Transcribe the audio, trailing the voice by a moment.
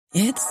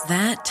It's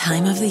that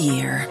time of the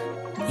year.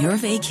 Your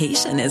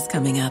vacation is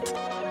coming up.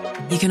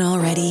 You can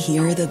already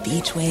hear the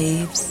beach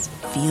waves,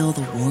 feel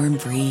the warm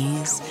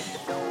breeze,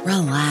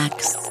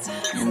 relax,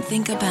 and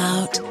think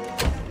about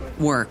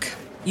work.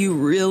 You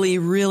really,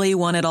 really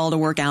want it all to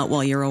work out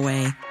while you're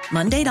away.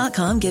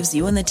 Monday.com gives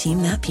you and the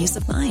team that peace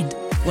of mind.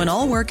 When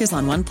all work is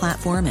on one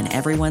platform and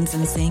everyone's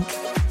in sync,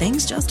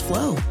 things just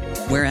flow.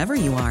 Wherever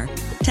you are,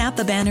 tap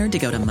the banner to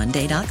go to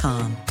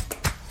Monday.com.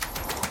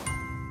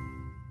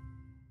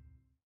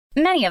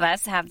 Many of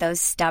us have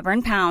those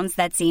stubborn pounds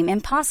that seem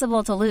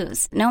impossible to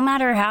lose, no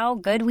matter how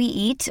good we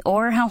eat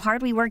or how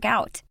hard we work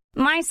out.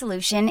 My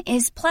solution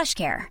is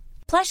PlushCare.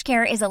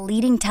 PlushCare is a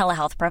leading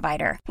telehealth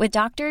provider with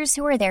doctors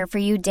who are there for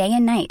you day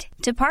and night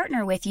to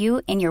partner with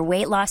you in your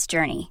weight loss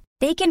journey.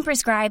 They can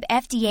prescribe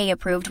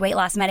FDA-approved weight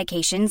loss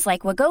medications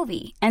like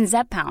Wegovy and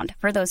Zepbound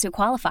for those who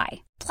qualify.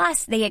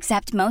 Plus, they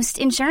accept most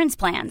insurance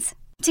plans.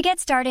 To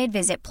get started,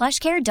 visit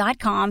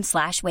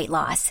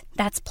plushcare.com/weightloss.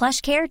 That's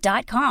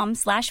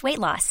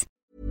plushcare.com/weightloss.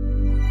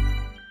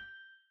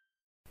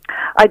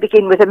 I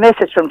begin with a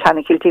message from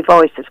Clonakilty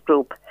Voices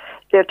Group.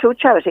 Their two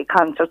charity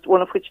concerts,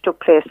 one of which took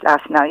place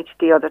last night,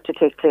 the other to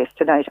take place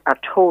tonight, are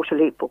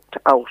totally booked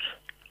out.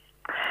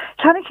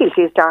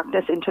 Clonakilty's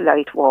Darkness into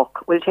Light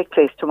Walk will take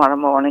place tomorrow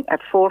morning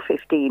at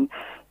 4:15,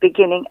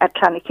 beginning at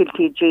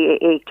Clonakilty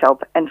GAA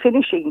Club and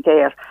finishing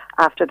there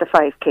after the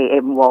 5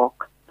 km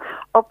walk.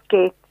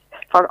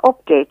 For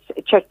updates,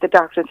 check the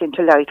Darkness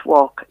into Light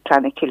Walk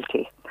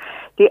Clonakilty.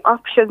 The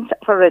options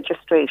for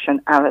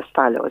registration are as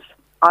follows.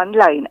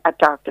 Online at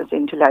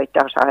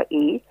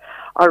darknessintolight.ie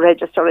or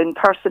register in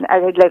person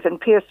at 11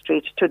 Pearse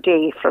Street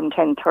today from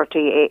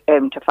 10:30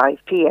 a.m. to 5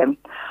 p.m.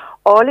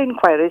 All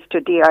inquiries to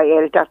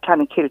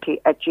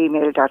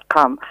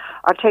dil.clonakilty@gmail.com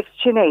or text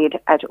Sinead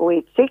at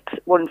 086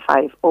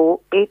 150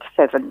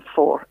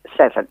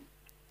 8747.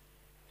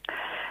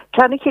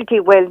 Clonakilty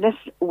Wellness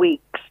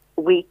Week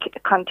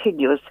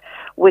continues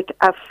with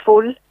a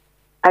full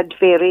and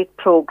varied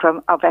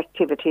programme of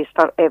activities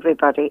for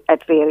everybody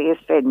at various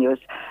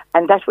venues,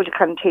 and that will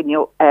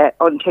continue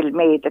until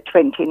May the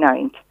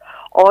 29th.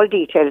 All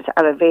details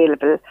are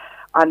available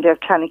on their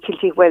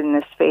Clonakilty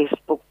Wellness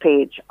Facebook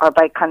page or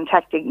by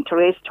contacting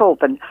Therese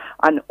Tobin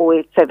on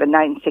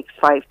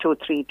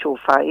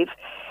 087-965-2325,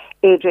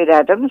 Adrian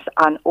Adams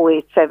on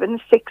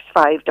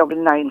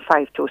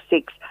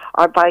 087-6599-526,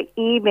 or by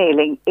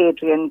emailing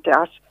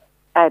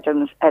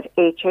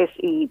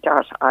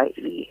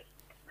adrian.adams@hse.ie.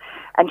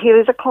 And here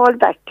is a call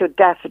back to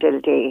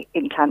Daffodil Day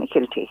in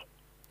Clonakilty.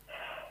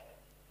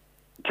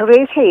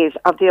 Therese Hayes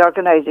of the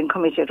organising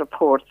committee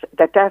reports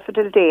that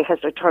Daffodil Day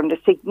has returned a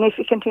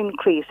significant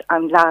increase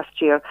on last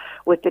year,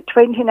 with the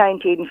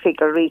 2019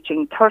 figure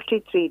reaching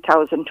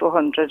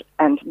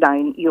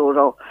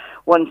 €33,209.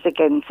 Once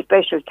again,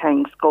 special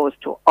thanks goes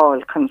to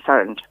all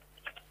concerned.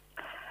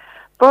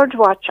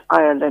 Birdwatch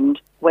Ireland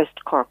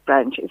West Cork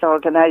branch is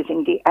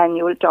organising the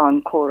annual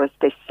Dawn Chorus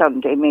this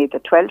Sunday, May the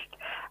 12th,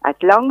 at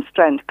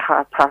Longstrand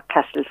Car Park,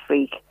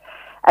 Castlefreak.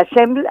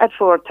 Assemble at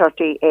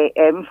 4:30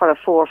 a.m. for a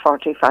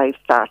 4:45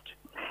 start.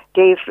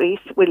 Dave Rees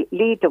will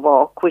lead the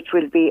walk, which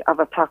will be of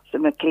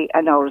approximately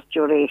an hour's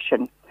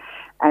duration.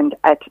 And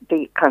at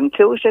the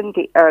conclusion,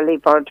 the early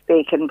bird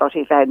bacon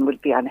butty van will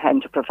be on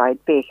hand to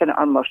provide bacon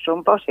or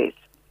mushroom butties.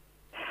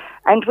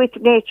 And with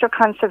nature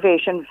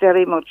conservation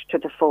very much to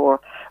the fore,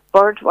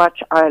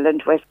 Birdwatch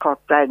Ireland West Cork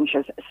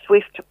branch's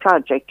Swift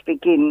project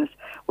begins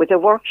with a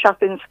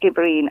workshop in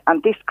Skibbereen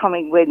on this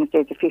coming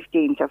Wednesday, the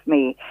 15th of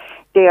May.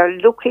 They are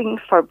looking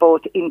for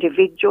both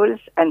individuals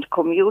and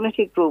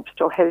community groups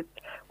to help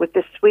with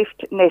the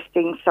Swift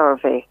nesting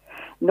survey.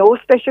 No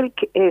special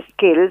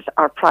skills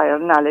or prior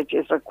knowledge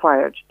is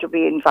required to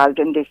be involved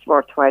in this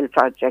worthwhile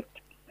project.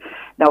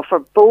 Now, for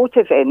both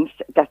events,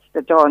 that's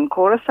the Dawn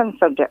Chorus on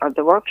Sunday or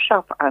the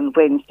workshop on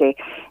Wednesday,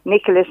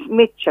 Nicholas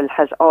Mitchell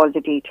has all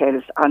the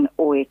details on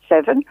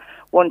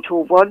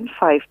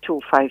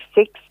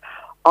 087-121-5256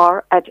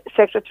 or at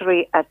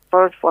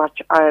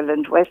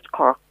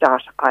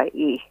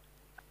secretary@birdwatchirelandwestcork.ie.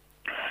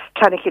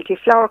 Clonakilty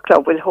Flower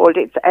Club will hold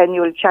its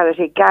annual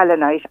charity gala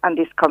night on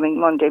this coming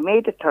Monday,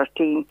 May the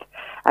 13th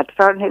at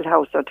Fernhill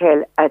House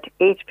Hotel at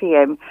 8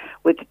 p.m.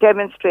 with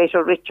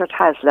demonstrator Richard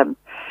Haslam.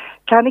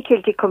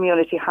 Clonakilty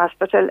Community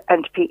Hospital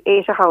and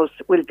Pieta House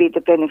will be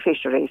the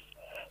beneficiaries.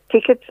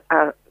 Tickets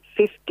are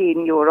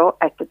 €15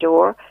 at the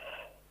door.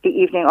 The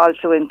evening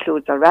also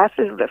includes a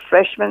raffle,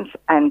 refreshments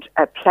and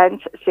a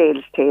plant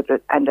sales table.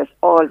 And as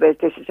always,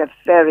 this is a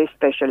very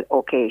special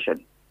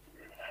occasion.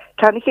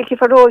 Clonakilty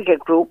Foróige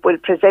Group will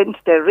present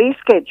their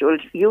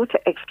rescheduled Youth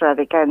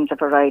Extravaganza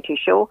Variety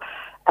Show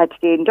at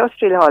the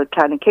Industrial Hall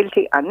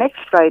Clonakilty on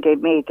next Friday,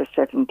 May the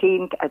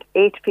 17th at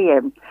 8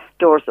 p.m.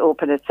 Doors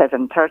open at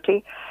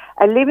 7:30.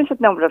 A limited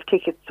number of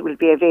tickets will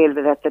be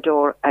available at the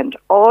door, and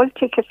all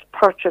tickets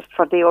purchased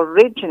for the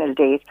original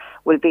date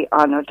will be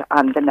honoured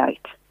on the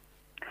night.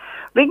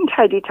 Ring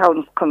Tidy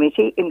Towns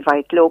Committee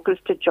invite locals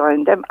to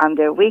join them on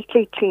their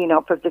weekly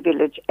clean-up of the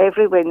village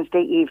every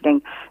Wednesday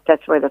evening.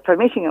 That's weather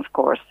permitting, of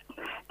course.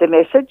 The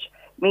message: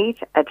 Meet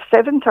at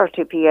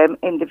 7:30 p.m.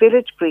 in the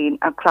Village Green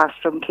across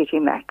from Kitty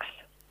Max.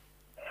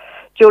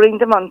 During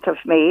the month of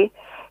May,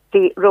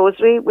 the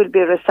Rosary will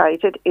be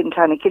recited in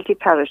Clonakilty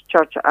Parish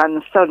Church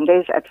on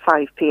Sundays at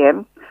 5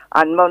 p.m,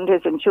 on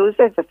Mondays and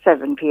Tuesdays at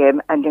 7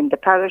 p.m, and in the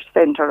Parish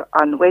Centre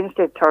on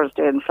Wednesday,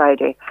 Thursday and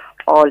Friday,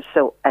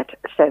 also at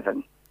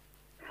 7.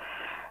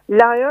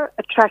 Lyre,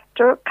 a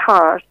tractor,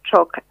 car,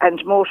 truck and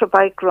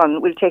motorbike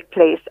run will take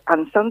place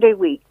on Sunday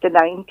week, the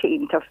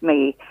 19th of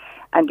May,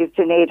 and it's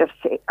in aid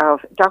of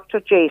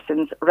Dr.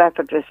 Jason's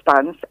Rapid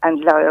Response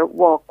and Lyre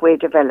Walkway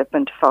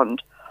Development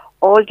Fund.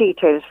 All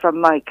details from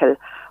Michael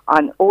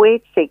on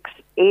 086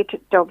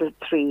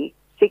 833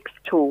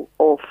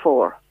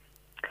 6204.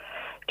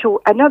 To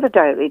another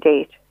diary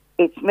date,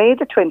 it's May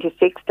the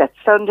 26th, that's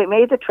Sunday,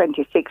 May the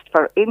 26th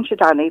for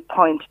Inchydoney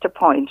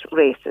point-to-point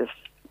races.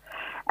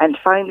 And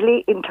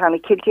finally, in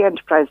Clonakilty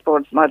Enterprise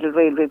Board's Model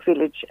Railway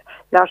Village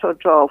Lotto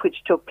draw,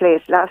 which took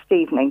place last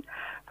evening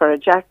for a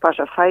jackpot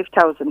of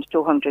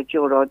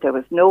 €5,200, there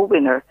was no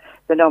winner.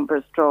 The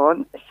numbers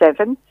drawn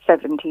 7,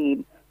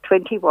 17,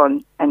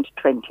 21 and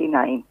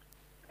 29.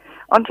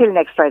 Until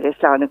next Friday,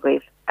 Slán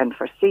Gaibh, and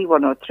for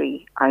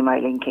C103, I'm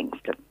Eileen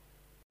Kingston.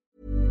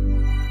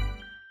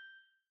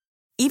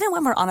 Even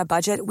when we're on a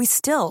budget, we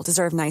still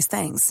deserve nice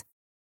things.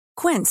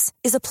 Quince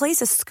is a place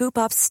to scoop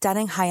up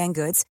stunning high-end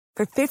goods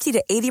for 50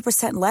 to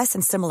 80% less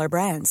than similar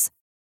brands.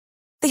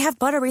 They have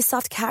buttery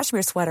soft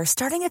cashmere sweaters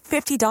starting at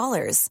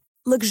 $50,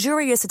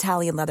 luxurious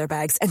Italian leather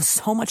bags, and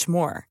so much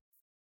more.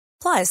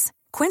 Plus,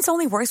 Quince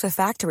only works with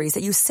factories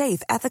that use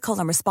safe, ethical,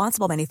 and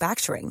responsible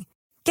manufacturing.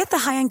 Get the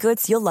high-end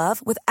goods you'll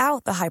love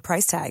without the high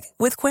price tag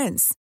with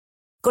Quince.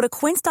 Go to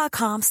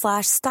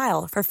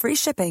quince.com/style for free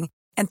shipping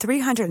and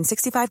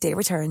 365-day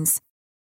returns.